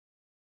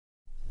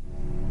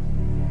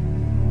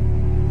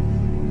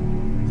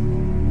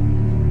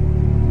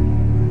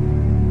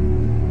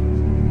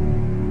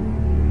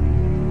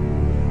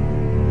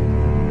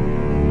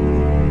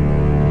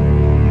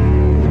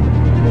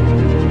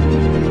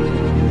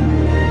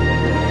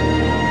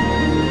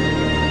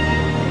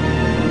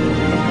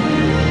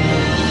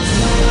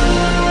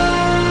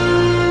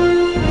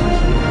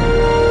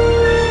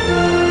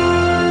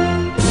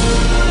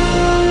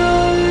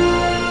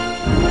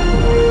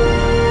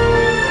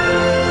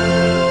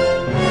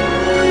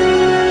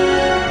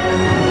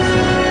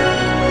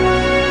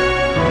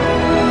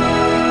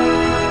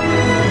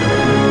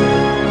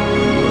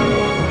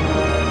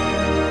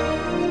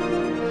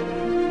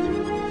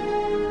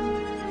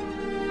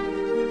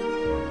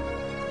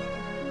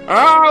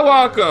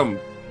Welcome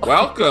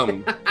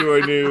to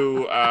a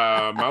new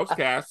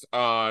Mousecast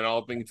on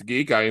all things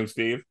geek. I am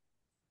Steve.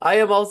 I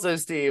am also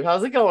Steve.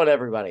 How's it going,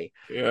 everybody?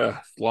 Yeah,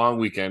 long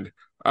weekend.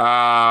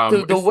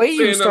 The It's way you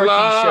been a start these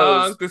long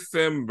shows.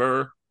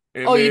 December,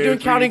 and Oh, you're doing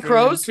there's Counting reason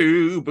Crows?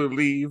 to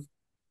believe.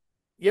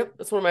 Yep,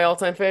 that's one of my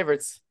all-time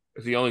favorites.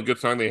 It's the only good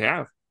song they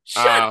have.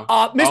 Shut up.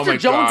 Oh Mr. my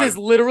Jones God. is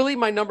literally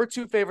my number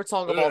two favorite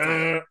song of all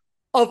time. Uh,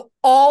 Of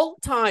all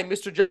time,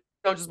 Mr. Jones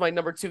is my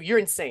number two. You're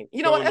insane.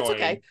 You know so what? That's okay.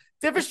 annoying.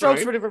 Different It's strokes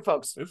for fine. different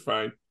folks. It's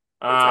fine.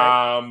 That's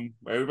right.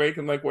 Everybody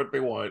can like what they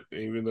want,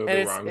 even though And they're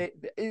it's wrong.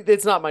 it,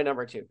 it's not my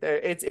number two.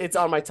 It's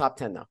on my top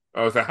 10 though.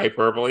 Oh, is that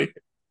hyperbole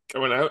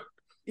coming out?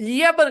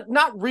 Yeah, but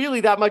not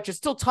really that much. It's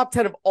still top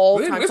 10 of all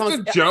Really, time songs.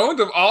 Mr. Jones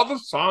of all the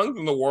songs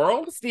in the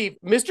world? Steve,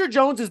 Mr.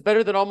 Jones is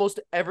better than almost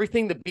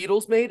everything the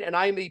Beatles made, and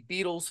I am a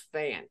Beatles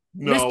fan.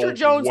 Mr. No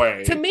Jones,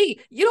 to way. me,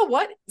 you know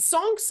what?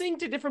 Songs sing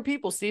to different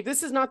people, Steve.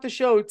 This is not the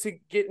show to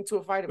get into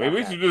a fight Maybe about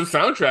we that. should do the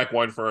soundtrack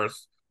one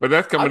first, but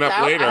that's I'm coming up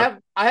down. later.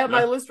 I have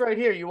my No, list right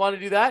here. You want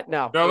to do that?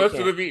 No, no, we let's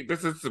do can't.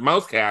 this is the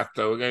mouse cast,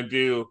 so we're gonna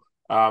do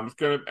it's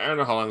gonna I don't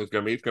know how long it's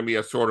gonna be. It's gonna be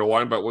a shorter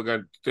one, but we're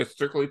gonna just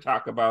strictly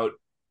talk about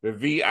the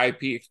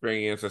VIP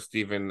experience that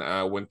Stephen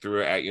went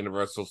through at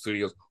Universal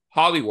Studios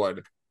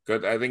Hollywood.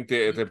 Because I think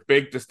there's a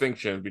big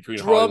distinction between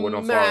Hollywood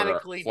and Florida.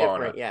 Dramatically Florida.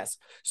 different, yes.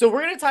 So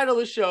we're gonna title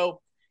the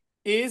show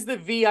 "Is the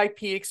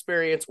VIP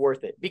Experience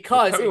Worth It?" Well,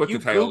 Because tell me if what the you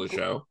title of the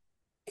Google, show.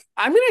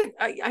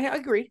 I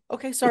agree.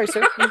 Okay, sorry,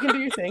 sir. You can do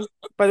your thing.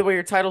 By the way,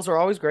 your titles are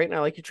always great, and I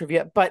like your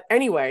trivia. But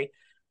anyway,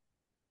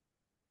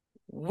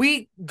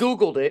 we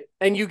Googled it,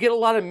 and you get a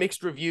lot of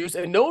mixed reviews,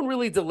 and no one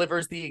really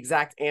delivers the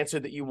exact answer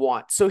that you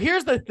want. So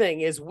here's the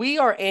thing: is we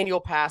are annual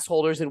pass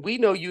holders, and we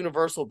know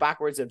Universal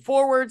backwards and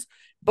forwards.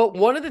 But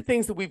one of the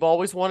things that we've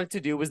always wanted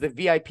to do was the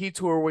VIP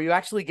tour, where you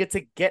actually get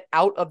to get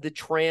out of the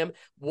tram,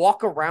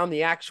 walk around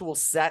the actual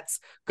sets,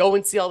 go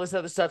and see all this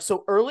other stuff.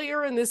 So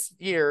earlier in this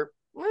year,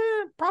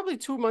 probably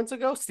 2 months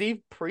ago, Steve,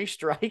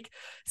 pre-strike,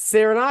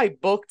 Sarah and I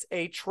booked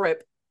a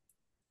trip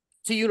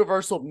to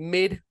Universal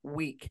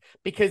midweek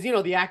because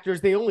the actors,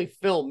 they only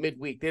film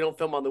midweek. They don't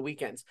film on the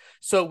weekends.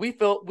 So we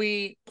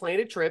planned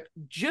a trip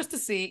just to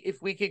see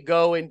if we could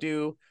go and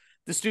do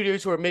the studio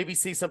tour, maybe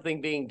see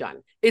something being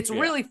done. It's Yeah.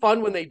 really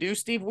fun when they do,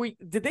 Steve.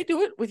 Did they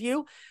do it with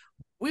you?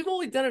 We've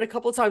only done it a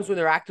couple of times when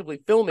they're actively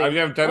I've filming.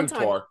 never done One a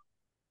time tour.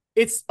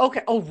 it's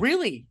okay. Oh,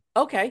 really?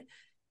 Okay.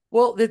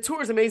 Well, the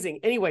tour is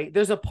amazing. Anyway,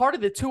 there's a part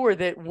of the tour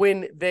that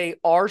when they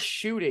are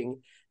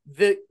shooting,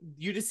 the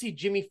you just see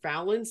Jimmy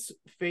Fallon's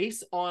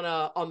face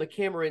on the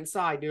camera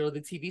inside, the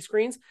TV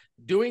screens,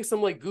 doing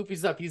some like goofy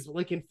stuff. He's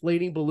like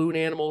inflating balloon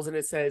animals, and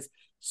it says,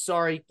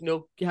 "Sorry,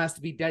 no, it has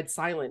to be dead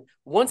silent."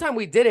 One time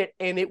we did it,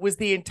 and it was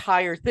the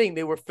entire thing.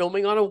 They were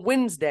filming on a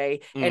Wednesday,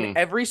 and Mm.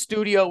 every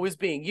studio was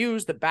being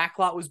used. The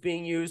backlot was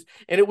being used,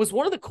 and it was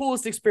one of the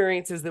coolest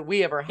experiences that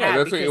we ever Yeah, had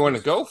that's what you because want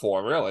to go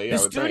for, really, the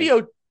I would think.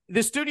 studio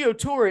the studio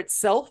tour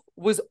itself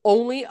was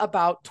only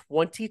about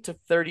 20 to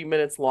 30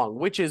 minutes long,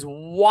 which is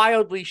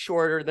wildly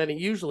shorter than it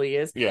usually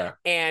is. Yeah.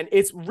 And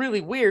it's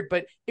really weird,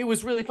 but it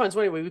was really fun. So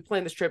anyway, we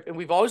planned this trip, and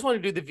we've always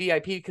wanted to do the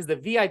VIP because the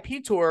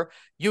VIP tour,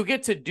 you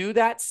get to do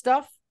that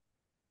stuff,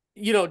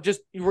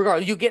 just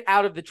regardless, you get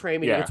out of the tram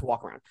and you get Yeah. to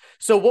walk around.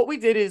 So what we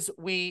did is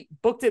we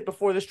booked it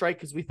before the strike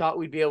because we thought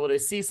we'd be able to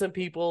see some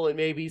people and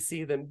maybe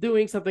see them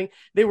doing something.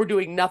 They were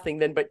doing nothing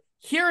then. But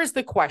here is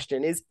the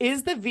question: is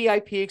the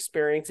VIP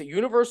experience at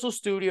Universal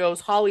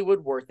Studios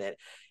Hollywood worth it?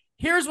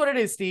 Here's what it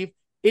is, Steve.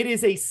 It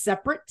is a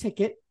separate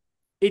ticket.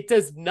 It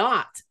does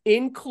not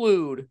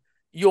include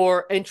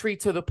your entry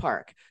to the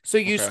park. So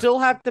you Okay. still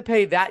have to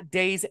pay that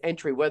day's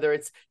entry, whether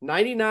it's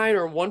 99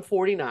 or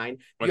 149.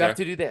 You have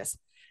Okay. to do this.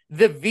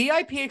 The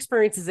VIP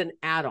experience is an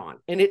add-on,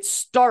 and it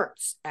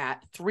starts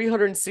at Ooh.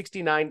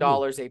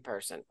 $369 a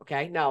person.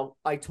 Okay. Now,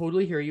 I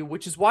totally hear you,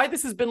 which is why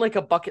this has been like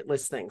a bucket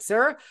list thing.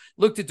 Sarah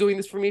looked at doing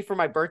this for me for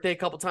my birthday a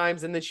couple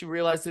times, and then she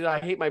realized that I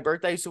hate my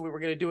birthday, so we were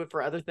going to do it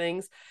for other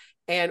things.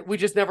 And we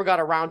just never got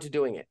around to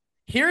doing it.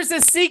 Here's a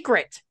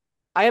secret.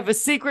 I have a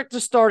secret to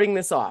starting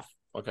this off.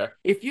 Okay.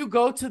 If you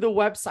go to the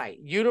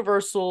website,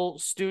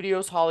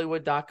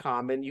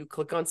 universalstudioshollywood.com, and you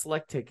click on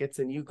select tickets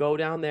and you go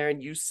down there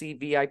and you see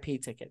VIP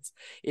tickets,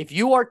 if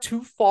you are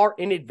too far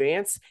in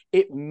advance,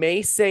 it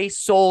may say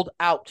sold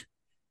out.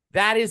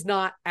 That is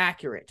not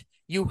accurate.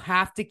 You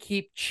have to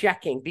keep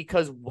checking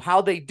because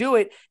how they do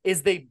it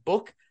is they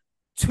book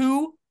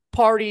two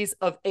parties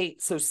of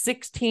 8, so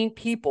 16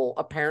 people.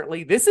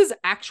 Apparently this is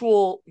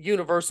actual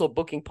Universal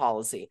booking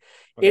policy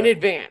in Okay.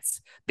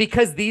 advance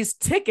because these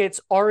tickets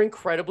are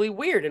incredibly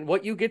weird, and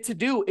what you get to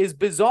do is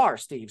bizarre,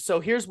 Steve. So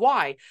here's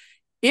why.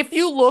 If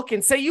you look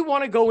and say you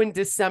want to go in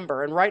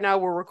December, and right now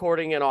we're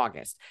recording in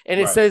August, and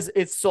it Right. says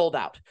it's sold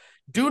out,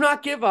 do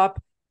not give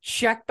up.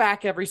 Check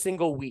back every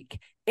single week.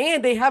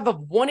 And they have a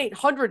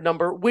 1-800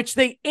 number, which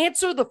they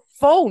answer the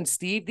phone,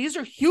 Steve. These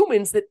are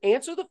humans that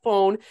answer the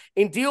phone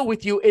and deal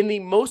with you in the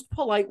most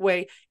polite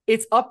way.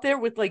 It's up there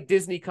with like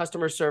Disney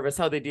customer service,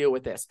 how they deal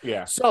with this.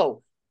 Yeah.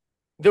 So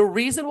the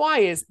reason why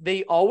is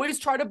they always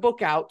try to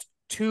book out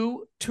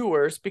 2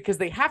 tours because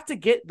they have to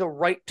get the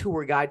right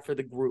tour guide for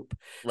the group.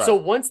 So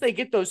Right. once they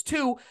get those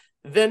 2,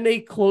 then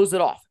they close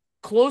it off.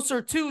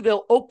 Closer to,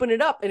 they'll open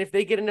it up. And if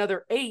they get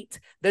another 8,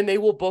 then they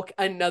will book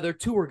another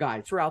tour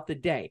guide throughout the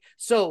day.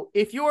 So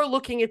if you're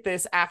looking at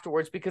this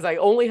afterwards, because I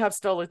only have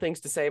stellar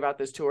things to say about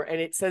this tour and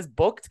it says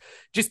booked,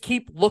 just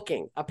keep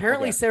looking.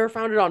 Apparently, Okay. Sarah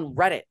found it on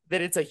Reddit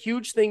that it's a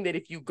huge thing that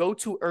if you go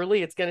too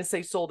early, it's going to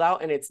say sold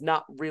out and it's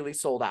not really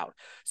sold out.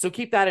 So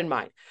keep that in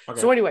mind. Okay.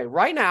 So anyway,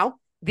 right now,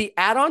 the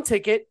add-on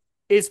ticket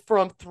is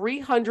from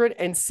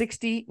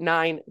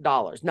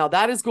 $369. Now,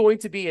 that is going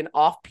to be an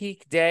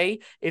off-peak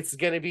day. It's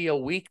going to be a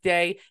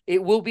weekday.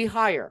 It will be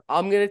higher.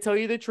 I'm going to tell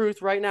you the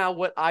truth right now.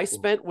 What I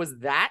spent was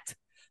that,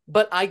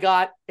 but I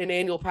got an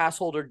annual pass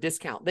holder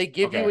discount. They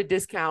give you a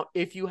discount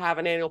if you have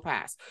an annual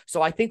pass.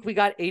 So I think we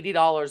got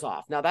 $80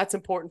 off. Now, that's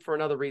important for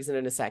another reason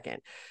in a second.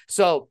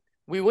 So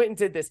we went and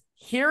did this.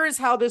 Here is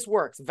how this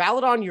works.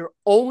 Valid on your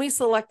only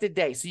selected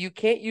day. So you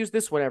can't use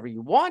this whenever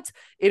you want.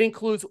 It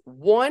includes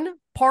 1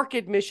 park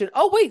admission.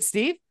 Oh, wait,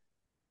 Steve.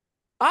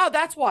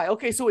 That's why.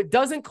 Okay, so it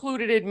does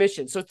include an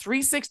admission. So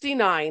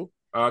 $369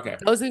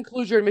 does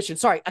include your admission.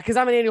 Sorry, because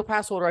I'm an annual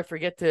pass holder. I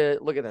forget to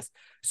look at this.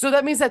 So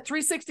that means that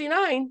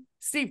 $369,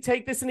 Steve,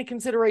 take this into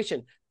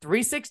consideration.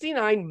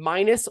 $369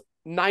 minus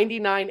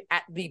 $99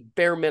 at the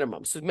bare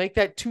minimum. So make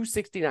that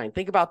 $269.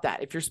 Think about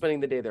that if you're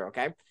spending the day there,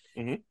 okay?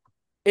 Mm-hmm.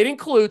 It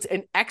includes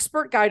an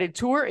expert guided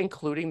tour,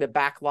 including the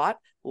back lot,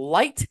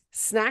 light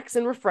snacks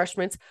and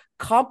refreshments,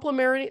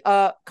 complimentary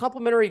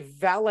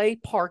valet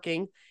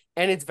parking,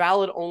 and it's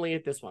valid only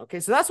at this one. Okay,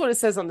 so that's what it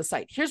says on the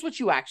site. Here's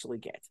what you actually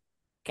get.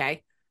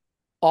 Okay,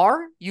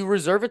 you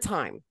reserve a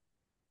time.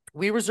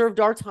 We reserved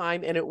our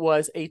time, and it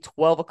was a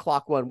 12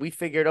 o'clock one. We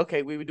figured,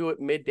 okay, we would do it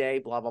midday,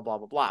 blah, blah, blah,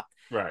 blah, blah.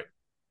 Right.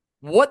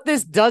 What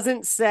this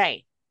doesn't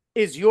say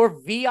is your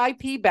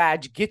VIP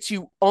badge gets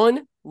you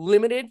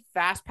unlimited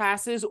fast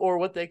passes, or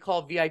what they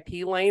call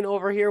VIP lane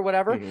over here,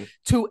 whatever,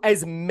 to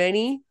as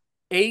many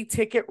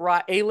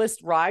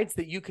A-list rides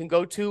that you can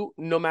go to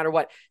no matter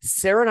what.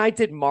 Sarah and I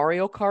did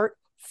Mario Kart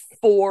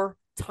 4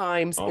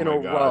 times in a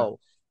row.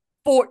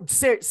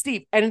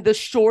 Steve, and the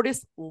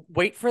shortest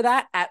wait for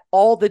that at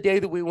all the day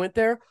that we went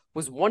there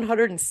was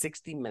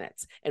 160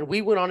 minutes, and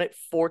we went on it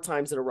 4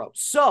 times in a row.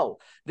 So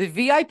the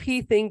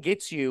VIP thing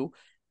gets you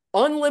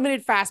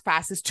unlimited fast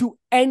passes to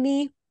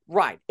any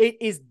ride.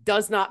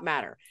 Does not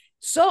matter.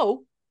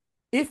 So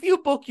if you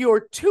book your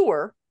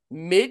tour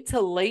mid to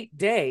late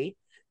day,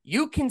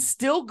 you can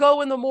still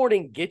go in the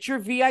morning, get your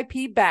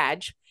VIP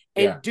badge,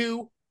 and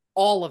do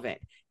all of it.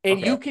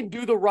 And you can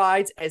do the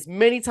rides as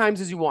many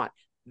times as you want.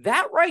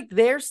 That right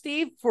there,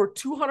 Steve, for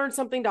 $200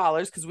 something,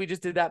 because we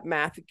just did that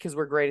math because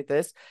we're great at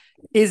this,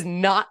 is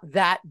not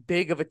that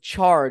big of a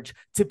charge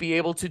to be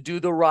able to do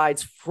the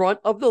rides front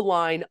of the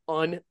line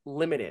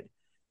unlimited.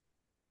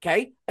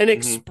 Okay. An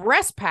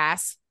express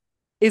pass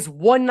is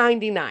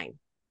 $199.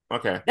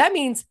 Okay. That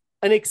means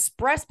an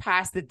express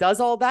pass that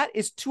does all that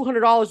is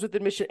 $200 with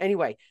admission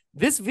anyway.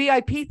 This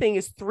VIP thing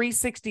is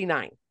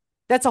 $369.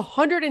 That's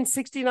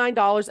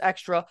 $169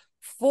 extra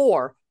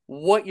for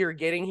what you're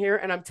getting here.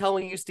 And I'm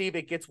telling you, Steve,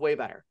 it gets way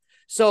better.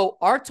 So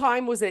our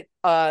time was at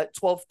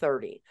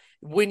 12:30.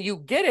 When you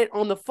get it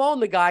on the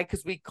phone, the guy,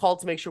 because we called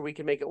to make sure we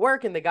can make it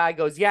work, and the guy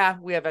goes, yeah,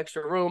 we have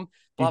extra room,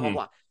 blah, blah,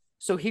 blah.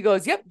 So he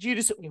goes, yep,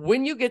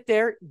 when you get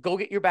there, go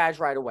get your badge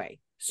right away.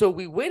 So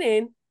we went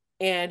in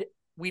and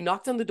we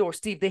knocked on the door.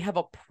 Steve, they have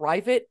a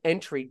private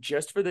entry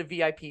just for the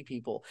VIP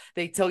people.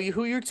 They tell you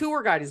who your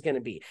tour guide is going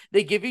to be.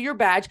 They give you your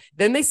badge.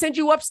 Then they send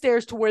you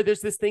upstairs to where there's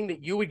this thing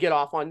that you would get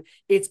off on.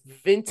 It's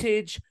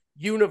vintage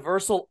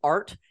Universal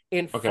art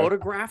and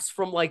photographs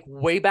from like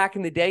way back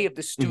in the day of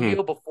the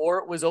studio before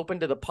it was open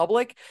to the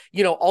public,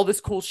 all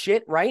this cool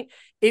shit, right?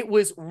 It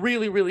was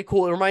really, really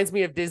cool. It reminds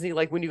me of Disney,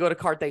 like when you go to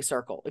Carthay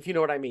Circle, if you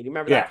know what I mean. You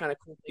remember that kind of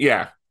cool thing?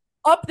 Yeah.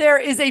 Up there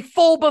is a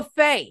full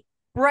buffet,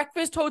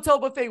 breakfast hotel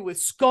buffet with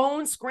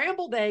scones,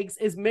 scrambled eggs,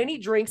 as many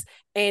drinks,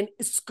 and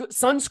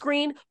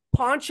sunscreen,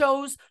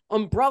 ponchos,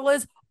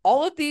 umbrellas,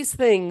 all of these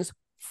things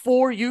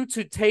for you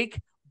to take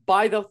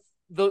by the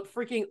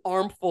freaking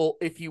armful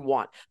if you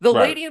want. The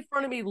lady in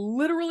front of me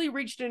literally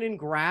reached in and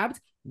grabbed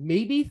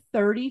maybe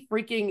 30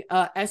 freaking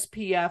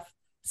SPF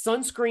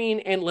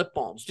sunscreen and lip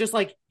balms, just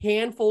like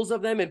handfuls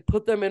of them, and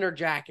put them in her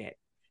jacket.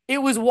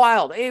 It was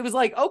wild. It was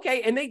like,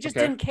 okay. And they just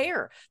didn't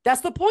care.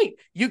 That's the point.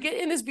 You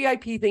get in this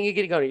VIP thing, you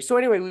get to go. So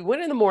anyway, we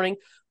went in the morning.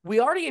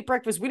 We already ate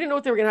breakfast. We didn't know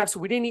what they were going to have, so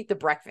we didn't eat the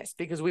breakfast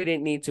because we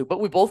didn't need to. But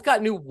we both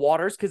got new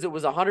waters because it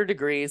was 100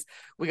 degrees.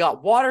 We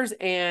got waters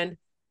and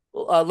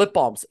lip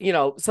balms,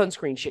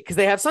 sunscreen shit, because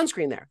they have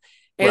sunscreen there.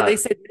 And they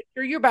said, make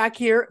sure you're back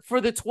here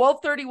for the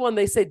 12:31.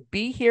 They said,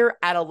 be here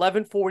at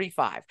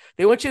 11:45.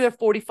 They want you there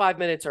 45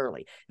 minutes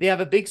early. They have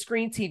a big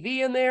screen TV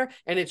in there,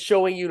 and it's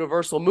showing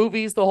Universal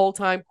movies the whole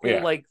time.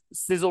 Cool, like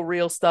sizzle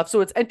reel stuff. So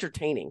it's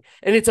entertaining,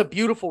 and it's a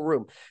beautiful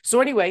room. So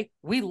anyway,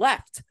 we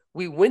left.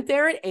 We went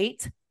there at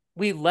 8.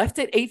 We left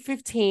at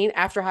 8:15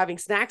 after having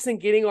snacks and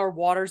getting our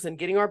waters and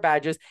getting our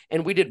badges.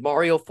 And we did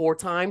Mario 4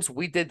 times.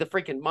 We did the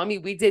freaking Mummy.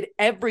 We did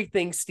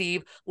everything,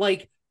 Steve,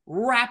 like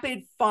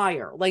rapid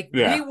fire. Like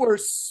we were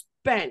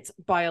spent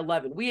by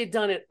 11. We had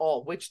done it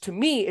all, which to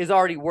me is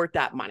already worth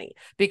that money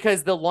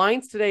because the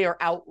lines today are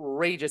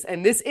outrageous.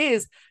 And this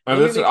is, And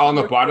let me this is make sure on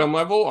the bottom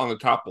level, on the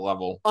top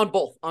level. on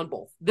both.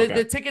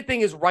 The ticket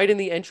thing is right in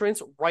the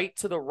entrance, right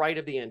to the right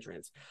of the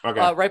entrance,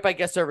 right by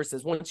guest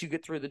services once you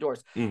get through the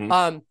doors.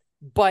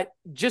 But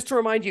just to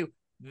remind you,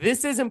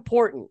 this is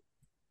important.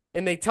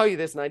 And they tell you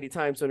this 90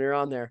 times when you're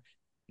on there.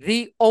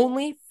 The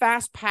only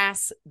fast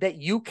pass that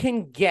you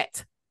can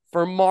get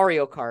for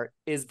Mario Kart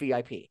is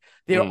VIP.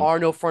 There are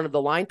no front of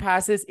the line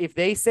passes. If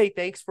they say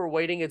thanks for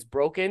waiting, it's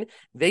broken,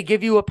 they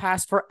give you a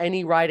pass for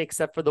any ride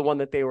except for the one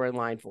that they were in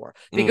line for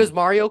because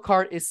Mario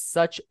Kart is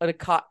such a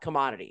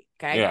commodity.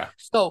 Okay. Yeah.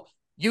 So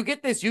you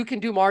get this. You can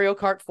do Mario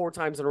Kart 4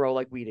 times in a row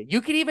like we did.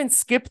 You could even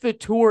skip the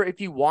tour if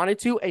you wanted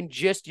to and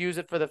just use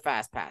it for the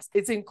fast pass.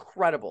 It's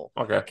incredible.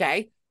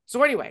 Okay.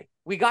 So anyway,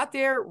 we got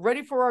there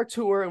ready for our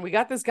tour and we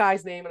got this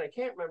guy's name and I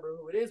can't remember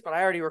who it is, but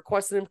I already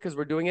requested him because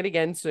we're doing it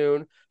again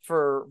soon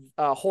for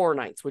Horror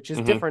Nights, which is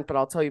different, but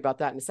I'll tell you about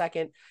that in a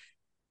second.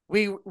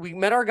 We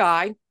met our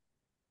guy.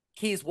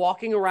 He's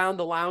walking around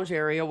the lounge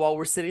area while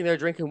we're sitting there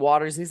drinking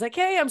waters. And he's like,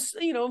 hey, I'm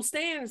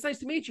Stan. It's nice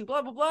to meet you,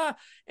 blah, blah, blah.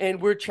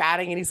 And we're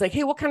chatting and he's like,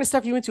 hey, what kind of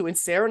stuff are you into? And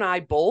Sarah and I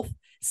both,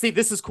 Steve,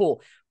 this is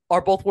cool,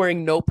 are both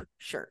wearing Nope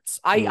shirts.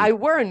 I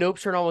wear a Nope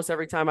shirt almost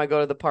every time I go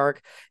to the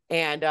park.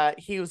 And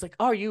he was like,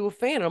 oh, are you a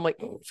fan? And I'm like,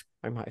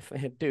 I'm a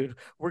fan, dude.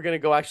 We're going to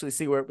go actually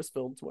see where it was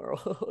filmed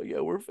tomorrow.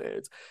 Yeah, we're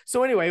fans.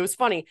 So anyway, it was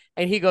funny.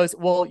 And he goes,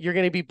 well, you're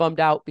going to be bummed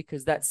out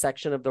because that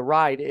section of the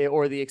ride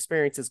or the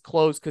experience is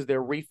closed because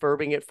they're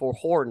refurbing it for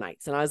Horror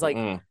Nights. And I was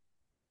like,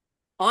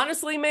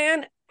 honestly,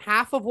 man,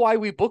 half of why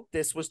we booked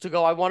this was to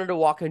go, I wanted to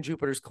walk on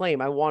Jupiter's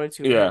Claim. I wanted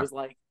to. Yeah.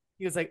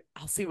 He was like,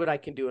 I'll see what I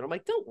can do. And I'm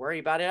like, don't worry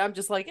about it. I'm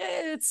just like,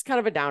 it's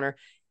kind of a downer.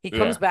 He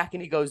comes back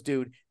and he goes,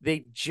 dude,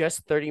 they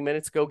just 30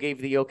 minutes ago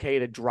gave the okay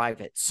to drive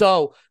it.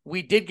 So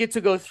we did get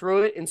to go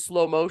through it in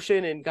slow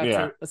motion and got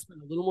to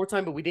spend a little more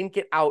time, but we didn't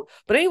get out.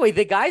 But anyway,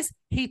 the guys,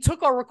 he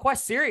took our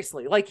request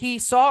seriously. Like he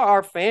saw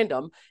our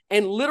fandom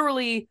and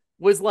literally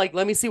was like,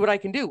 let me see what I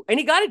can do. And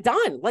he got it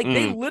done. Like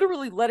they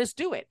literally let us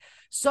do it.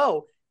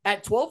 So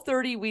at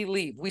 12:30, we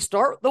leave. We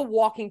start the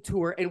walking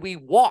tour and we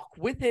walk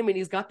with him and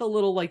he's got the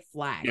little like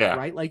flag,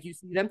 right? Like you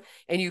see them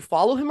and you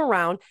follow him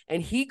around and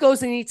he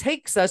goes and he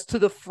takes us to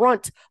the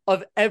front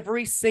of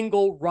every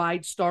single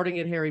ride starting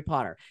at Harry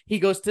Potter. He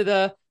goes to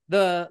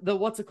the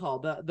what's it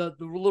called? The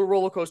little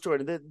roller coaster,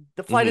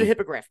 the flight of the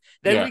hippogriff.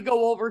 Then we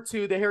go over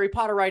to the Harry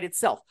Potter ride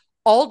itself.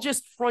 All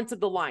just front of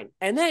the line.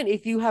 And then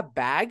if you have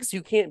bags,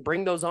 you can't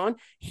bring those on.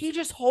 He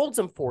just holds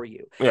them for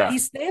you. Yeah. He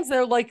stands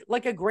there like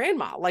a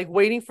grandma, like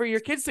waiting for your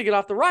kids to get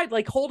off the ride,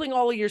 like holding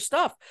all of your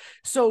stuff.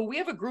 So we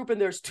have a group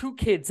and there's 2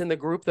 kids in the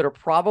group that are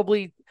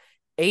probably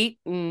 8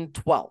 and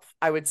 12,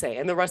 I would say.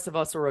 And the rest of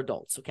us are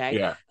adults. Okay.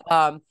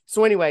 Yeah.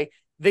 So anyway,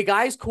 the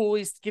guy's cool.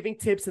 He's giving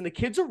tips and the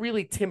kids are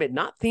really timid,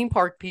 not theme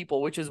park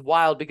people, which is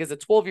wild because a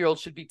 12-year-old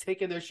should be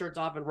taking their shirts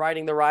off and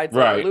riding the rides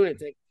like a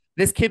lunatic.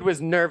 This kid was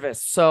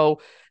nervous.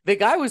 So the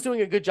guy was doing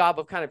a good job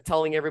of kind of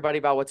telling everybody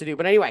about what to do.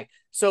 But anyway,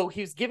 so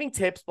he was giving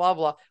tips, blah,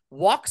 blah,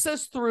 walks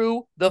us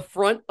through the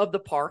front of the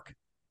park,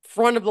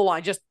 front of the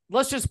line.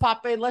 Let's just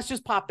pop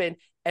in.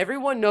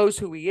 Everyone knows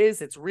who he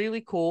is. It's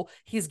really cool.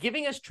 He's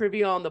giving us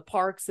trivia on the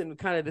parks and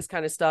kind of this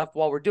kind of stuff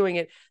while we're doing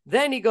it.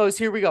 Then he goes,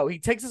 here we go. He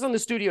takes us on the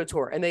studio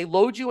tour and they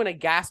load you in a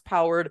gas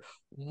powered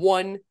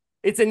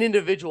it's an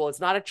individual.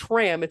 It's not a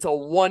tram. It's a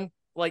one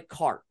like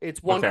cart.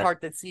 It's one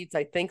cart that seats,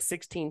 I think,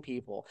 16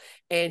 people.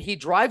 And he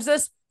drives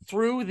us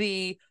through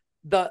the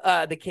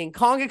King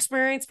Kong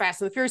experience,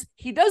 Fast and the Furious.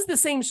 He does the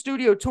same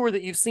studio tour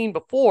that you've seen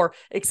before,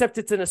 except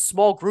it's in a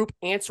small group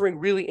answering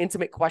really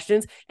intimate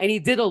questions. And he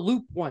did a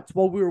loop once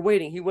while we were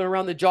waiting. He went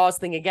around the Jaws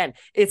thing again.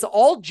 It's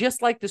all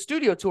just like the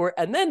studio tour.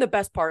 And then the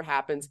best part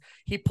happens.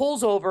 He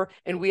pulls over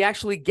and we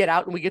actually get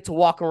out and we get to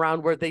walk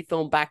around where they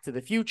filmed Back to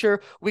the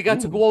Future. We got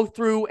to go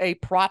through a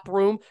prop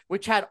room,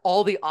 which had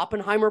all the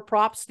Oppenheimer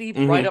props, Steve,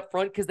 right up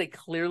front, because they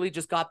clearly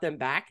just got them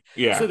back.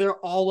 Yeah. So they're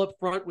all up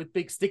front with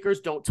big stickers,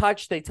 don't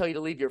touch. They tell you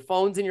to leave your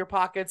phones in your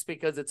pockets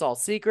because it's all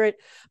secret.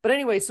 But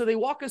anyway, so they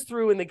walk us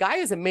through and the guy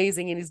is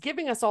amazing and he's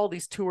giving us all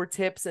these tour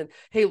tips and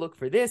hey, look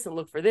for this and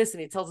look for this. And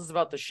he tells us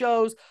about the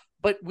shows,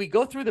 but we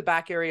go through the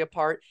back area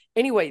part.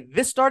 Anyway,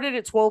 this started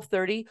at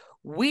 12:30.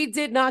 We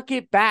did not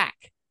get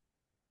back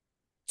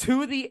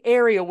to the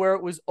area where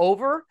it was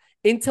over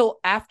until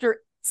after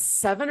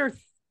 7 or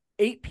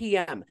 8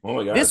 p.m. Oh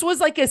my God. This was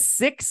like a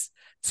 6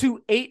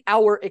 to 8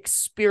 hour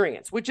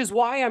experience, which is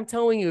why I'm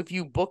telling you, if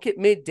you book it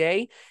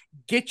midday,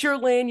 get your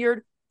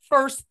lanyard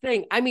first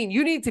thing. I mean,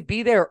 you need to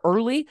be there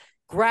early,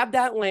 grab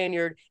that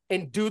lanyard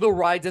and do the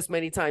rides as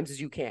many times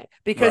as you can,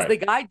 because the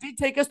guy did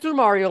take us through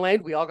Mario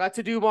Land. We all got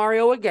to do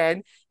Mario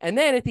again. And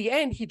then at the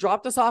end, he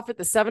dropped us off at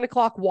the 7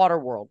 o'clock Water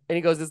World. And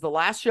he goes, this is the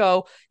last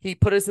show. He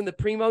put us in the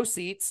primo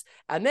seats.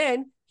 And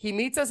then he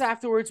meets us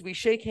afterwards. We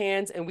shake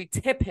hands and we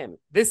tip him.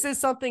 This is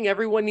something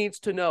everyone needs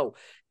to know.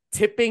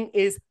 Tipping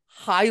is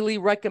highly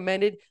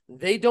recommended.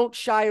 They don't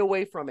shy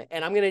away from it.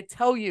 And I'm going to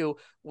tell you,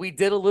 we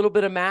did a little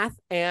bit of math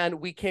and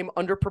we came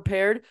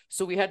underprepared.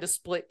 So we had to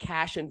split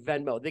cash and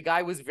Venmo. The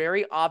guy was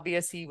very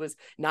obvious. He was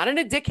not in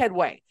a dickhead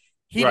way.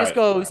 He just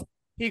goes,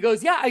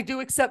 yeah, I do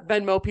accept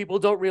Venmo. People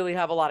don't really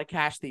have a lot of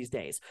cash these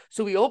days.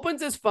 So he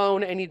opens his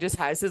phone and he just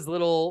has his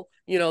little,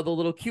 the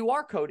little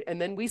QR code.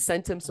 And then we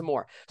sent him some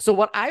more. So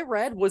what I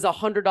read was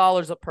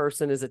 $100 a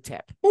person as a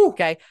tip. Ooh.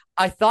 Okay.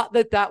 I thought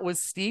that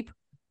was steep.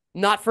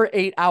 Not for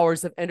 8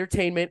 hours of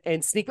entertainment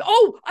and sneak.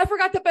 Oh, I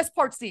forgot the best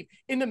part, Steve.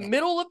 In the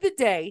middle of the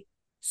day,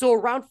 so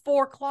around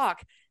 4:00,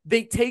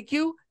 they take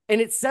you, and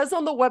it says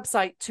on the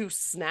website to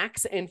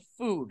snacks and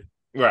food.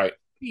 Right.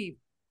 Steve,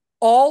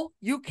 all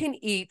you can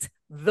eat,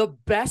 the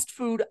best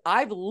food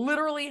I've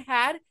literally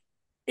had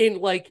in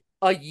like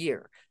a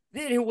year.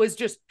 It was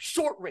just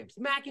short ribs,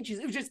 mac and cheese.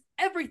 It was just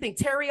everything,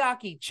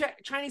 teriyaki,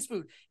 Chinese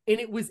food.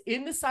 And it was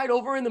in the side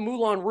over in the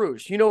Moulin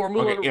Rouge, where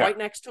Moulin Rouge, right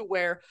next to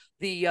where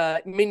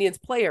the Minions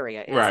play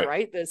area is,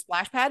 right? The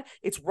splash pad.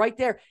 It's right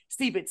there.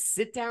 Steve, it's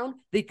sit down.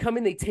 They come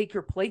in, they take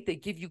your plate. They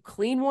give you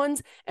clean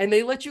ones, and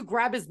they let you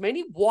grab as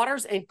many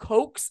waters and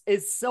Cokes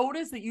as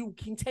sodas that you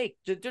can take.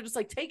 They're just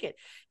like, take it.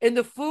 And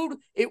the food,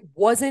 it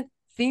wasn't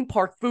theme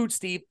park food,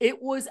 Steve.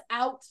 It was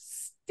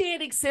outstanding.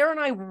 Sarah and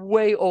I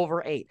way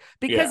overate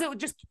because it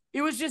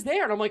was just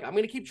there. And I'm like, I'm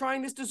going to keep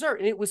trying this dessert.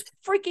 And it was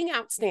freaking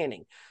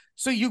outstanding.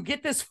 So you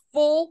get this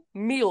full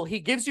meal. He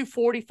gives you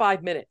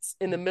 45 minutes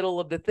in the middle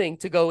of the thing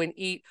to go and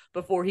eat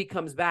before he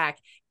comes back.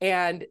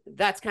 And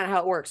that's kind of how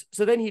it works.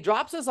 So then he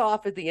drops us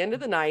off at the end of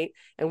the night.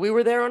 And we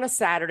were there on a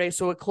Saturday.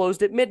 So it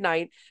closed at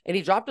midnight. And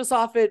he dropped us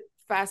off at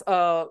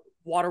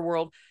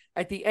Waterworld.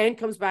 At the end,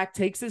 comes back,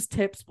 takes his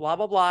tips, blah,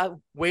 blah, blah,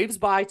 waves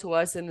bye to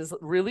us and is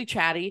really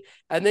chatty.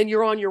 And then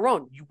you're on your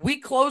own. We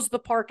closed the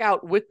park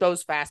out with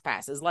those fast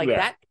passes.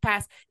 That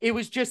pass, it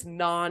was just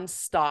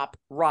nonstop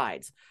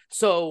rides.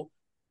 So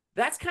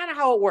that's kind of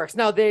how it works.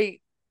 Now,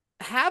 they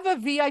have a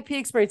VIP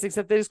experience,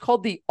 except that it's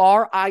called the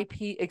RIP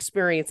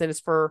experience, and it's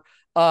for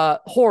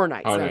Horror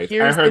Nights. Oh, nice.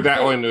 I heard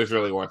that one was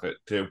really worth it,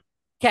 too.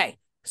 Okay,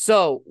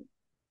 so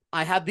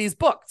I have these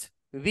booked.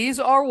 These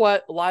are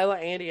what Lila,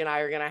 Andy, and I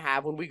are going to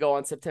have when we go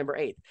on September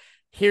 8th.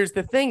 Here's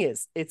the thing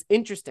is, it's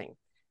interesting.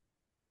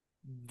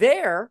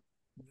 They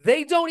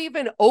don't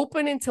even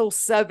open until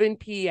 7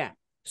 p.m.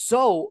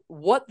 So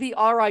what the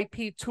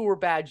RIP tour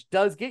badge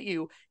does get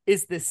you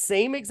is the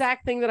same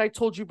exact thing that I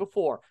told you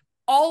before.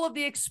 All of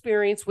the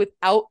experience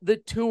without the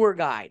tour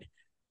guide.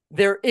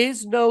 There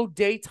is no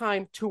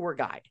daytime tour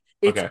guide.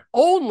 It's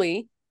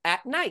only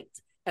at night.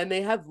 And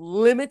they have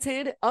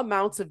limited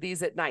amounts of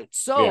these at night.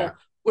 So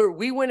where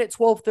we went at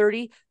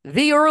 12:30,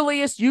 the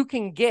earliest you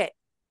can get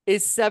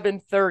is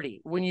 7:30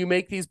 when you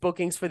make these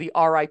bookings for the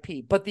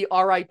RIP. But the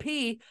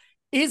RIP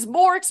is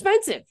more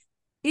expensive.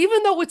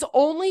 Even though it's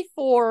only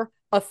for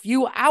a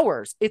few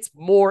hours, it's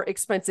more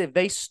expensive.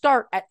 They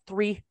start at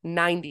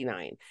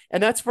 $399,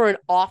 and that's for an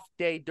off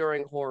day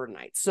during Horror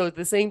Nights. So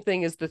the same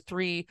thing as the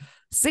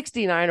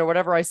 $369 or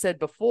whatever I said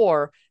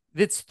before,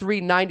 that's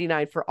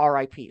 $399 for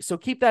RIP. So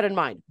keep that in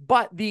mind.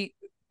 But the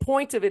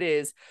point of it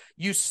is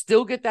you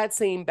still get that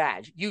same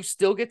badge. You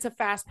still get to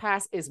fast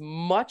pass as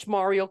much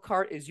Mario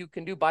Kart as you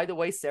can do. By the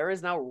way, Sarah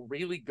is now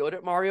really good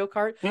at Mario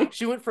Kart.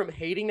 She went from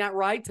hating that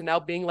ride to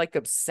now being like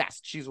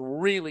obsessed. She's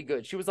really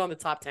good. She was on the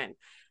top 10.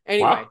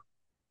 Anyway,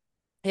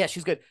 yeah,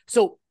 she's good.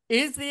 So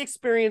is the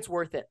experience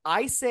worth it?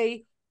 I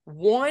say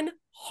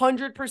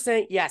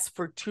 100% yes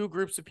for two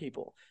groups of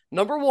people.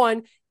 Number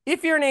one,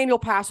 if you're an annual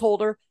pass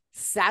holder,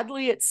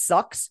 sadly it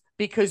sucks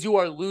because you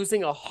are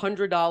losing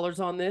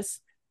 $100 on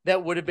this.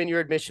 That would have been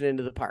your admission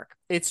into the park.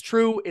 It's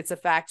true. It's a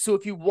fact. So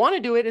if you want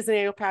to do it as an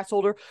annual pass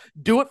holder,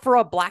 do it for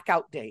a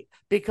blackout date,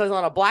 because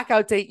on a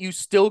blackout date, you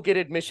still get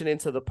admission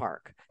into the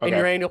park and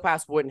your annual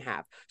pass wouldn't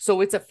have. So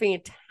it's a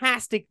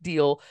fantastic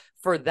deal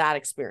for that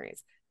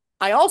experience.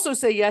 I also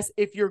say yes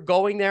if you're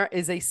going there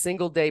as a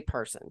single day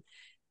person.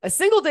 A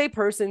single day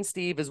person,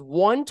 Steve, is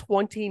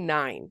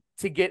 $129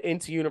 to get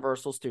into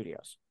Universal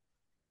Studios.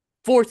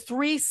 For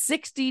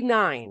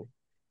 $369,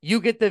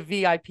 you get the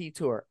VIP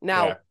tour.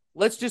 Now,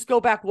 let's just go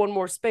back one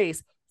more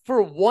space.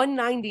 For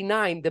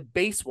 $199, the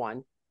base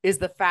one is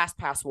the Fast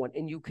Pass one,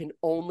 and you can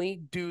only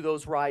do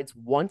those rides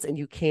once, and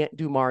you can't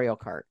do Mario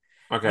Kart.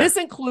 This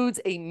includes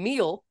a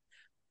meal,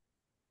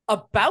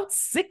 about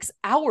 6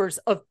 hours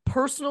of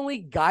personally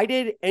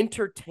guided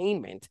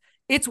entertainment.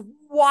 It's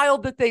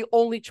wild that they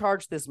only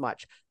charge this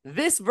much.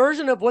 This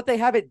version of what they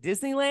have at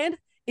Disneyland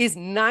is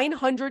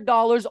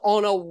 $900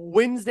 on a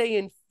Wednesday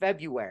in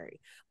February.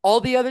 All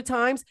the other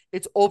times,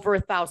 it's over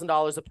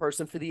 $1,000 a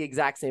person for the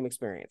exact same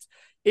experience.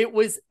 It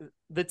was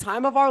the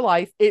time of our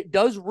life. It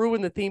does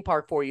ruin the theme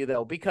park for you,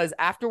 though, because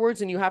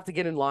afterwards, and you have to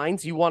get in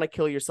lines, you want to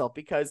kill yourself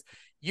because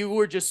you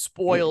were just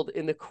spoiled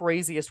in the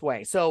craziest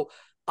way. So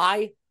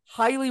I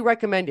highly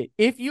recommend it.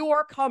 If you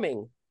are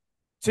coming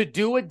to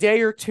do a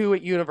day or two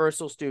at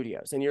Universal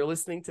Studios and you're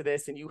listening to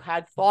this and you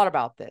had thought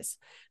about this,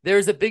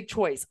 there's a big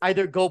choice.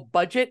 Either go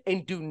budget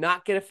and do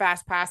not get a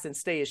fast pass and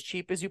stay as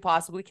cheap as you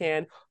possibly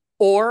can,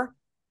 or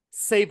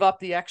save up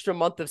the extra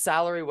month of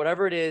salary,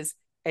 whatever it is,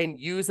 and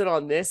use it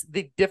on this,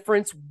 the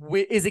difference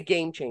is a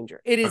game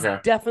changer. It is Okay.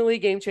 definitely a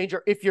game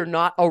changer if you're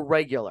not a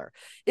regular.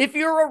 If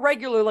you're a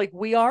regular like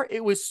we are,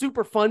 it was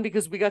super fun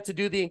because we got to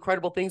do the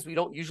incredible things we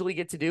don't usually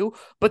get to do,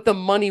 but the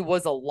money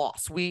was a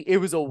loss. It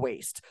was a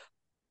waste,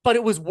 but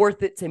it was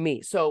worth it to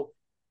me. So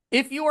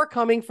if you are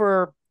coming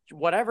for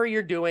whatever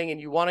you're doing and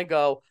you want to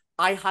go,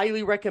 I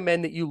highly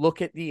recommend that you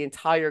look at the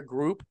entire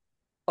group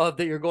of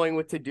that you're going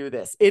with to do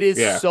this. It is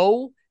Yeah.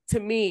 so, to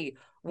me,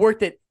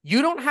 worth it.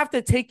 You don't have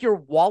to take your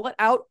wallet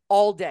out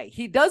all day.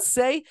 He does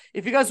say,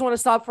 if you guys want to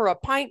stop for a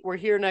pint, we're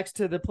here next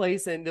to the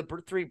place and the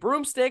three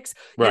broomsticks.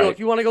 You know, Right. if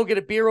you want to go get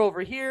a beer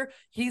over here,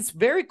 he's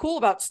very cool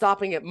about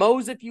stopping at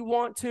Moe's if you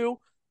want to.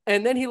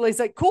 And then he's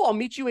like, cool, I'll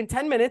meet you in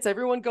 10 minutes.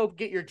 Everyone go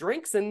get your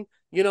drinks and,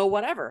 you know,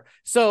 whatever.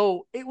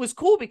 So it was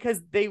cool because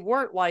they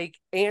weren't like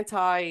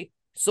anti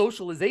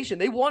socialization.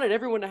 They wanted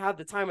everyone to have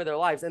the time of their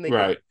lives, and they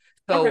Right. did.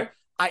 Okay. So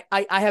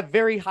I have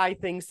very high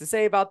things to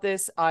say about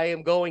this. I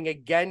am going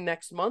again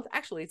next month.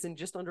 Actually, it's in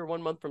just under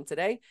 1 month from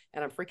today,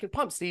 and I'm freaking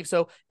pumped, Steve.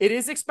 So it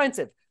is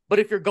expensive, but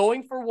if you're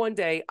going for one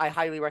day, I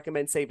highly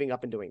recommend saving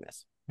up and doing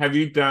this. Have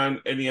you done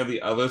any of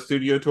the other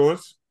studio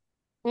tours?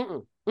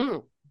 Mm-mm,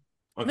 mm-mm.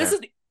 This Okay. is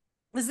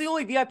this is the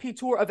only VIP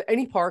tour of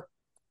any park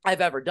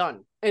I've ever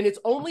done, and it's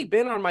only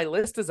been on my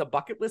list as a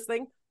bucket list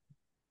thing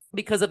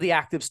because of the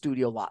active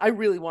studio lot. I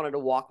really wanted to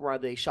walk where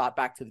they shot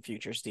Back to the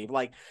Future, Steve.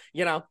 Like,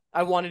 you know,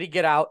 I wanted to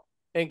get out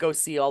and go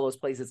see all those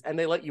places, and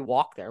they let you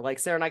walk there. Like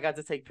Sarah and I got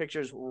to take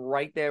pictures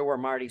right there where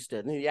Marty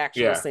stood in the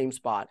actual Yeah. same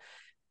spot.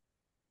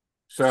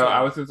 So I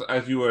So, was just,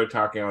 as you were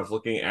talking, I was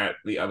looking at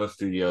the other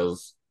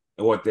studios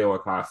and what they were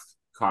cost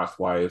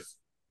wise.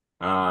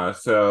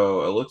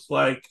 So it looks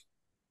like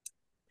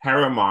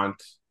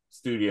Paramount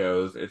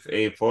Studios. It's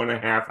a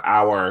 4.5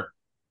 hour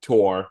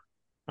tour.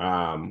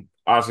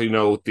 Obviously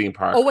no theme oh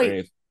park or wait,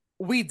 anything.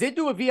 we did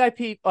do a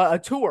VIP a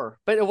tour,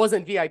 but it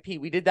wasn't VIP.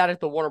 We did that at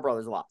the Warner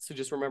Brothers lot. So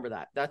just remember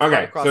that. That's right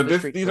Okay, across so the this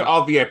street these are from.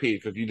 all VIP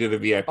because you did a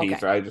VIP, Okay.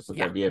 so I just looked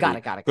Yeah, at got VIP.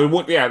 it, got it, So got it.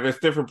 what? Yeah, there's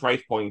different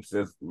price points.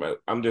 But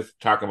I'm just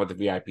talking about the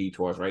VIP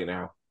tours right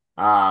now.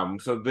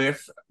 So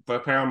this for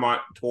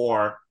Paramount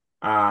tour,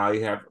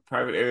 you have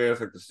private areas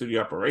like the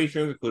studio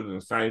operations, including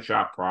the sign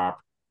shop, prop,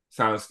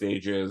 sound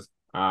stages,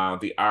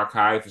 the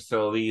archive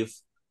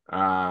facilities,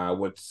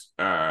 which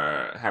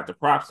have the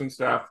props and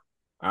stuff.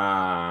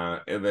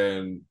 And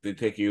then they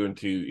take you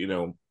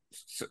into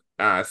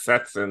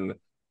sets and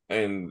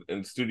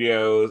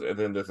studios, and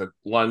then there's a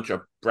lunch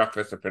or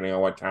breakfast depending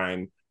on what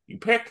time you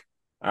pick.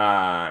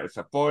 It's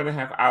a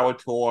 4.5 hour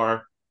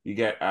tour. You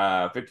get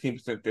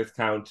 15%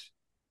 discount,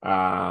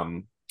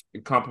 um,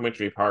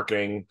 complimentary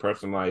parking,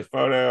 personalized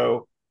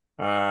photo,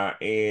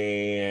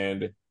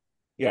 and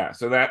yeah,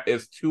 so that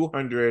is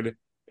 $215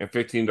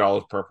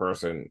 per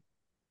person.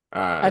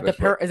 At the That's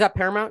what Is that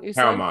Paramount you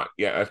said? Paramount.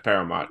 Yeah, that's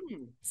Paramount.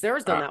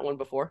 Sarah's done Uh, that one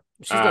before.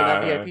 She's done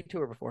that uh, VIP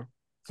tour before.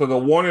 so the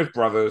Warner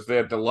Brothers,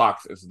 their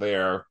deluxe is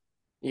their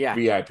Yeah.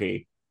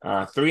 VIP.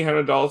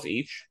 $300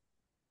 each.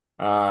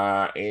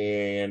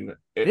 And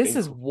This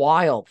is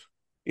wild.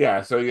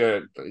 yeah, so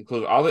you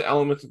include all the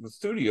elements of the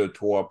studio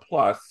tour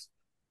plus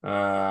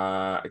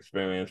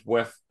experience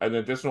with an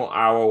additional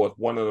hour with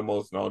one of the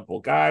most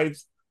knowledgeable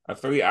guides, a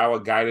 3 hour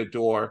guided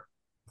tour,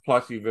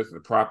 plus you visit the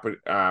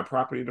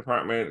property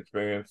department,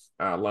 experience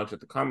lunch at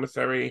the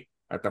commissary,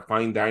 at the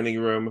fine dining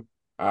room,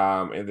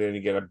 and then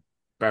you get a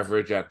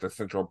beverage at the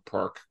Central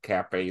Perk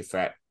Cafe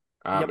set.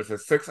 Yep. It's a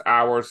 6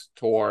 hours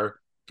tour,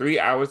 3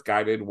 hours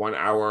guided, 1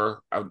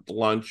 hour of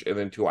lunch, and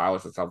then 2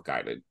 hours of self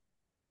guided.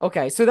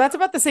 Okay, so that's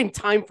about the same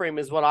time frame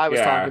as what I was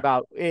talking Yeah.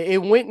 about.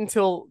 It went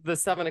until the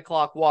 7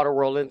 o'clock water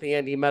world, and at the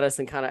end he met us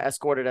and kind of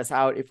escorted us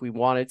out if we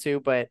wanted to.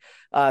 But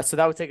so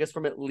that would take us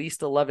from at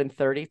least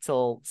 11:30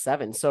 till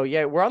 7. So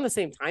yeah, we're on the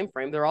same time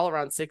frame. They're all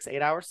around 6,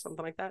 8 hours,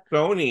 something like that.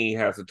 Sony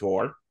has a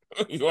tour.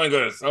 If you want to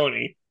go to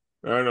Sony,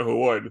 I don't know who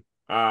would.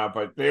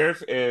 But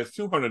theirs is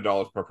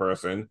 $200 per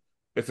person.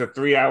 It's a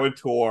 3 hour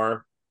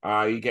tour.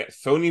 You get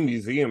Sony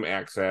Museum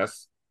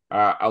access,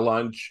 a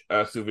lunch,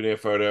 a souvenir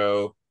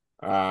photo.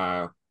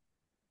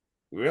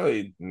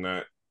 Really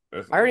not.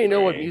 That's I already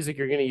know what great. music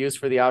you're going to use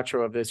for the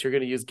outro of this. You're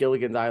going to use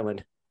Gilligan's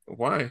Island.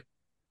 Why?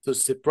 So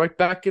sit right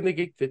back in the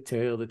geek, the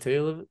tale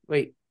of.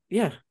 Wait,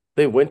 yeah,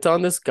 they went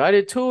on this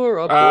guided tour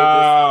aboard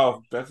this.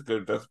 Oh, that's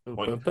good. That's a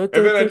point.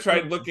 And then I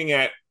tried looking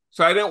at.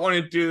 So I didn't want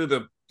to do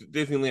the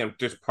Disneyland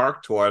just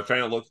park tour. I was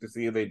trying to look to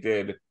see if they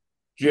did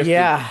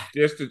Yeah.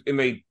 and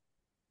they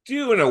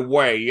do in a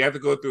way. You have to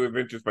go through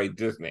Adventures by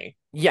Disney.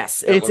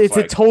 Yes, It looks it's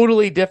a like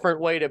totally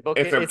different way to book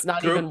it's it. a It's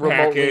not even group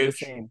remotely the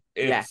package. same.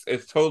 Yeah.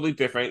 It's totally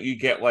different. You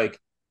get like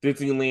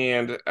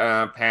Disneyland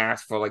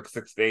pass for like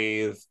 6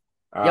 days.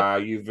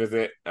 Yep. You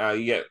visit.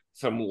 You get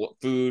some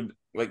food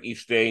like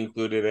each day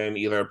included in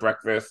either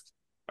breakfast.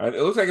 It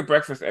looks like a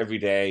breakfast every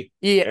day,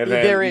 Yeah, and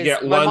then there you is.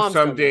 get My lunch mom's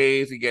some done this.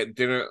 days. You get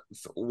dinner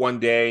one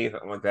day,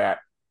 something like that.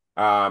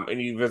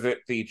 And you visit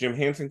the Jim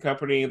Henson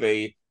Company.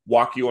 They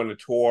walk you on a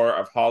tour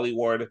of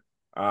Hollywood.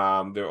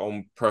 Their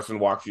own person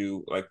walks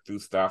you like through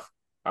stuff.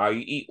 You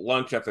eat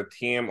lunch at the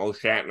Tam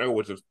O'Shatner,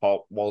 which is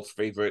Paul Walt's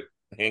favorite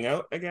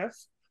hangout, I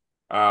guess.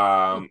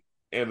 Um,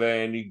 and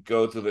then you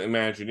go to the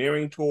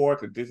Imagineering tour,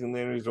 the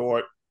Disneyland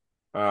Resort,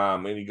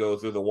 and you go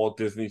through the Walt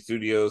Disney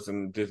Studios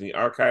and Disney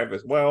Archive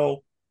as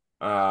well.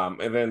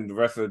 And then the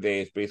rest of the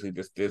day is basically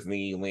just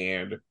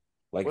Disneyland,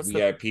 like What's the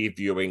VIP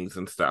viewings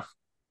and stuff.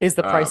 is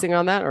the Um, pricing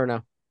on that or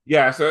no?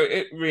 yeah, so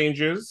it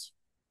ranges.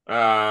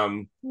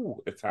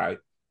 It's high,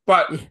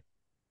 but it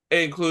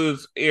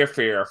includes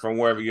airfare from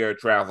wherever you're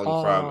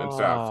traveling from and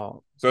stuff.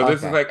 Oh, So this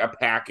is okay. like a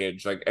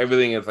package, like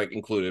everything is like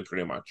included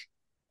pretty much.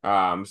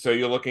 So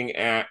you're looking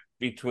at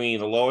between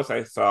the lowest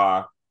I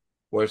saw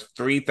was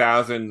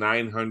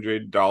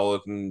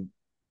 $3,900 and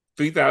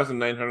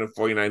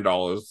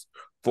 $3,949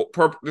 for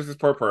per. This is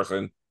per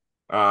person,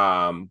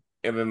 and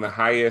then the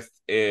highest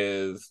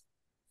is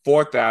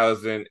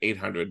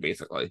 4,800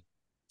 basically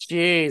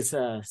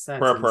Jesus, that's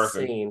per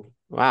person. insane.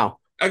 Wow.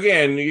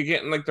 Again, you're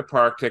getting like the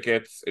park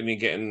tickets, and you're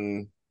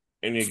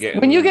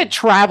When you get getting.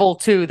 travel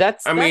too,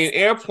 that's I mean, that's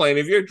airplane.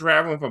 If you're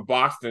traveling from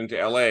Boston to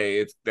LA,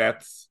 it's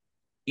that's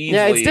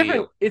yeah, it's easily.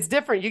 different. It's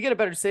different. You get a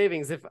better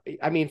savings if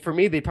I mean for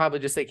me, they'd probably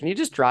just say, "Can you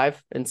just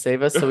drive and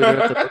save us so we don't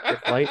have to book your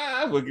flight?"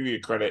 We'll give you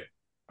credit.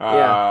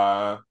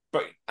 Yeah.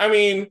 But I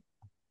mean,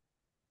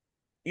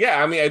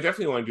 yeah, I mean, I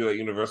definitely want to do a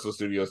Universal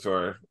Studios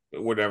tour,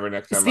 whatever,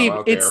 next time I'm Steve,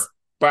 out there. it's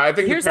But I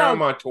think the here's how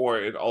Paramount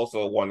tour is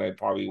also one I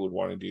probably would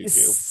want to do too.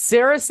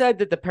 Sarah said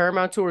that the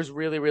Paramount tour is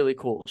really, really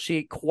cool.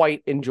 She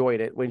quite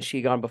enjoyed it when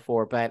she gone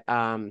before, but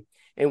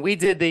and we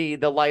did the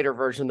lighter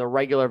version, the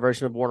regular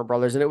version of Warner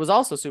Brothers, and it was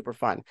also super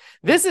fun.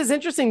 This is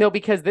interesting though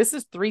because this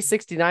is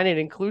 $369. It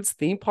includes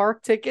theme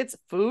park tickets,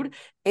 food,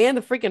 and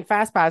the freaking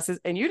fast passes.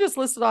 And you just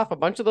listed off a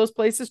bunch of those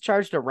places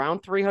charged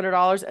around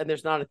 $300, and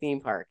there's not a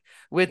theme park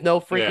with no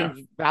Yeah,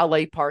 freaking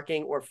valet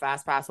parking or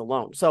fast pass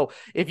alone. So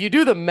if you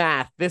do the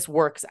math, this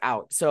works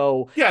out.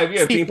 So yeah, if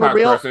you're a Steve, theme for park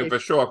real, person if for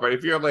sure. But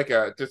if you're like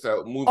a just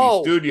a movie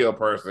oh, studio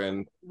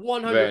person, then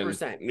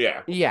 100%.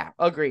 yeah, Yeah,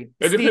 agreed.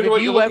 it Steve, depends on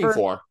what you're looking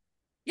for.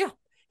 yeah,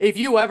 if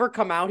you ever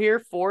come out here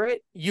for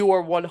it, you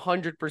are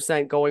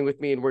 100% going with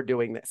me and we're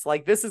doing this.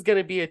 Like, this is going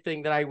to be a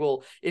thing that I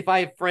will, if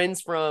I have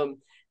friends from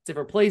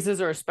different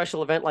places or a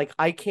special event, like,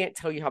 I can't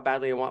tell you how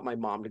badly I want my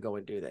mom to go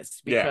and do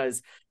this Yeah.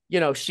 because,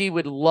 she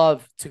would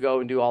love to go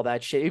and do all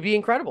that shit. It'd be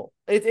incredible.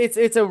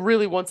 It's a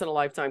really once in a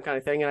lifetime kind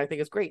of thing. And I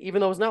think it's great. Even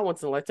though it's not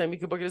once in a lifetime, you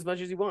can book it as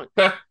much as you want.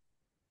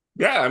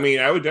 Yeah, I mean,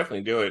 I would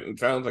definitely do it. It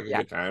sounds like a Yeah.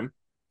 good time.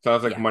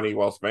 Sounds like Yeah. money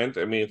well spent.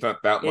 I mean, it's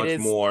not that It much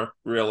is. more,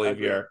 really,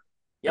 Agreed. if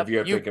Yep.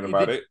 you're thinking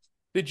about it.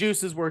 The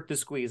juice is worth the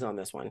squeeze on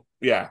this one.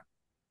 Yeah,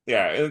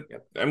 yeah.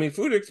 Yep. I mean,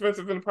 food is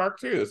expensive in the park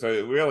too, so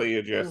it really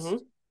you Mm-hmm.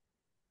 just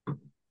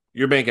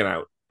you're banking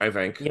out. I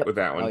think Yep. with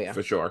that Oh one yeah.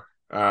 for sure.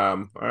 All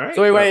So right.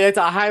 Well, anyway, that's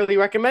I highly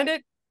recommend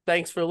it.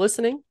 Thanks for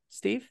listening,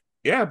 Steve.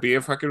 yeah, be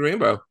a fucking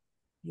rainbow.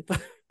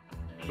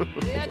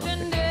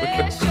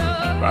 Legendary show,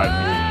 Bye.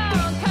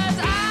 'cause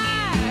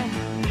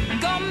I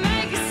gonna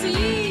make you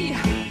see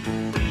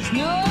there's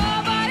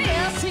nobody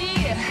else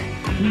here,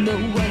 no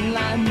one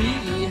like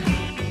me.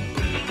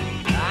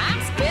 I'm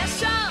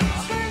special,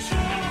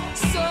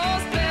 so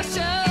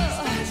special.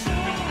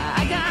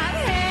 I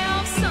gotta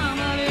have some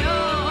of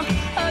your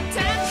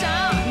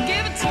attention.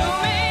 Give it to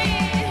me.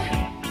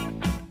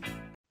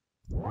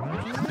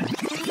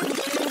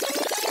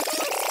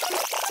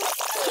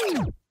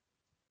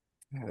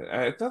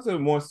 I thought there were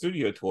more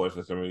studio tours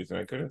for some reason.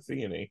 I couldn't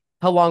see any.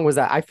 How long was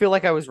that? I feel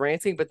like I was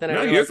ranting, but then I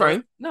No, you're realized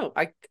fine. no,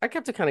 I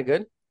kept it kind of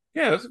good.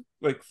 Yeah, it's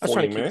like I was trying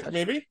 40 to keep minutes, touch.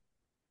 maybe.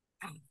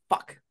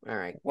 Fuck. All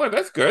right. Well,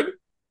 that's good.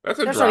 That's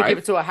a I was trying to give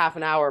drive. it to a half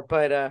an hour,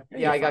 but Yeah, yeah,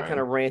 you're I got kind fine.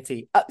 of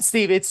ranty.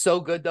 Steve, it's so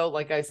good though.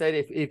 Like I said,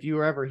 if you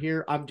were ever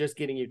here, I'm just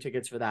getting you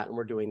tickets for that, and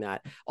we're doing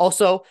that.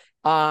 Also,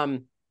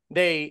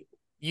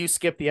 you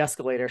skip the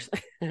escalators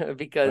No,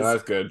 because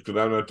that's good because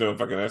I'm not doing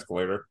fucking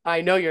escalator.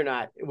 I know you're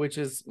not, which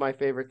is my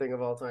favorite thing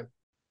of all time.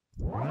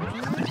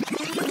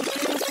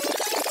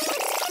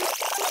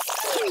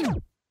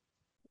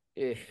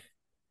 Eh,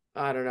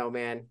 I don't know,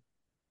 man.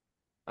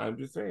 I'm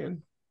just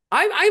saying.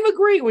 I'm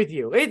agreeing with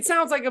you. It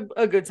sounds like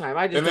a good time.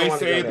 I just And don't they want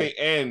to say go at there. the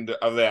end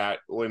of that,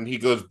 when he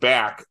goes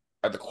back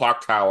at the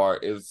clock tower,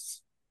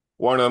 is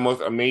one of the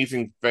most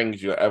amazing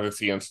things you'll ever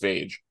see on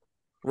stage.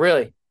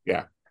 Really?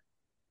 Yeah,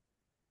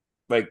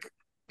 like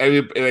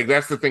like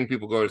that's the thing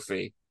people go to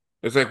see.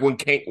 It's like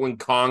when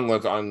Kong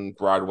was on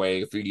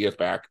Broadway a few years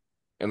back,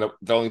 and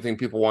the only thing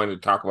people wanted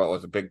to talk about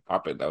was a big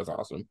puppet. That was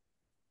awesome.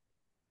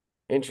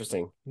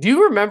 Interesting. Do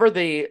you remember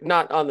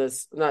not on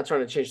this, not trying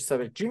to change the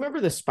subject. Do you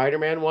remember the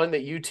Spider-Man one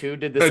that you two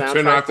did the Turn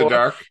soundtrack off the for?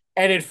 dark.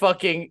 And it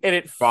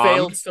failed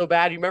Bombed. so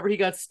bad. You remember he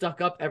got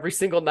stuck up every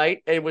single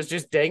night and was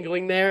just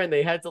dangling there and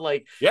they had to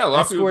like Yeah, a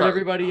lot of people escort got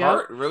everybody out.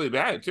 hurt really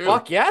bad too.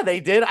 Fuck yeah,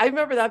 they did. I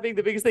remember that being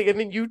the biggest thing. And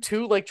then you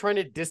two like trying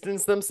to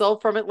distance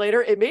themselves from it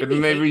later. It made And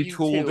then me they hate you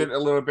retooled it two. a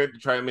little bit to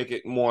try and make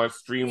it more Yeah,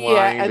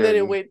 streamlined. and then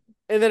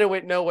it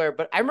went nowhere.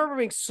 But I remember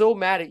being so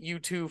mad at you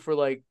two for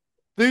like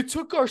they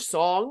took our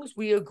songs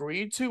we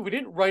agreed to. We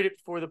didn't write it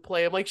for the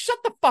play. I'm like, shut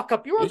the fuck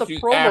up. You're on the She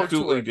promo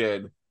absolutely tour.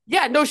 did.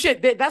 Yeah, no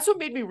shit. That's what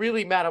made me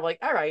really mad. I'm like,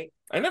 all right,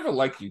 I never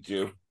liked you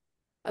two.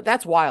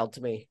 that's wild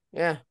to me.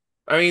 Yeah.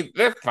 I mean,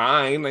 they're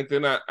fine. Like they're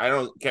not. I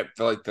don't get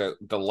the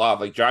love.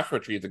 Like Joshua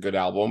Tree is a good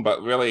album,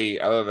 but really,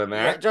 other than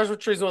Yeah, that, Joshua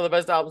Tree is one of the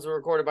best albums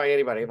recorded by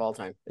anybody of all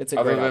time. It's a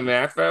other great than album.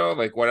 that though,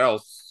 like what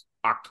else?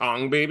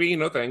 Octong Baby,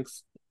 no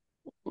thanks.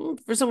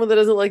 For someone that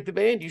doesn't like the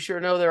band, you sure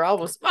know their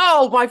albums.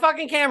 Oh, my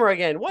fucking camera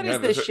again. What Yeah, is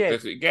this shit?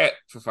 that's what you get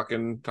for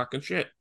fucking talking shit.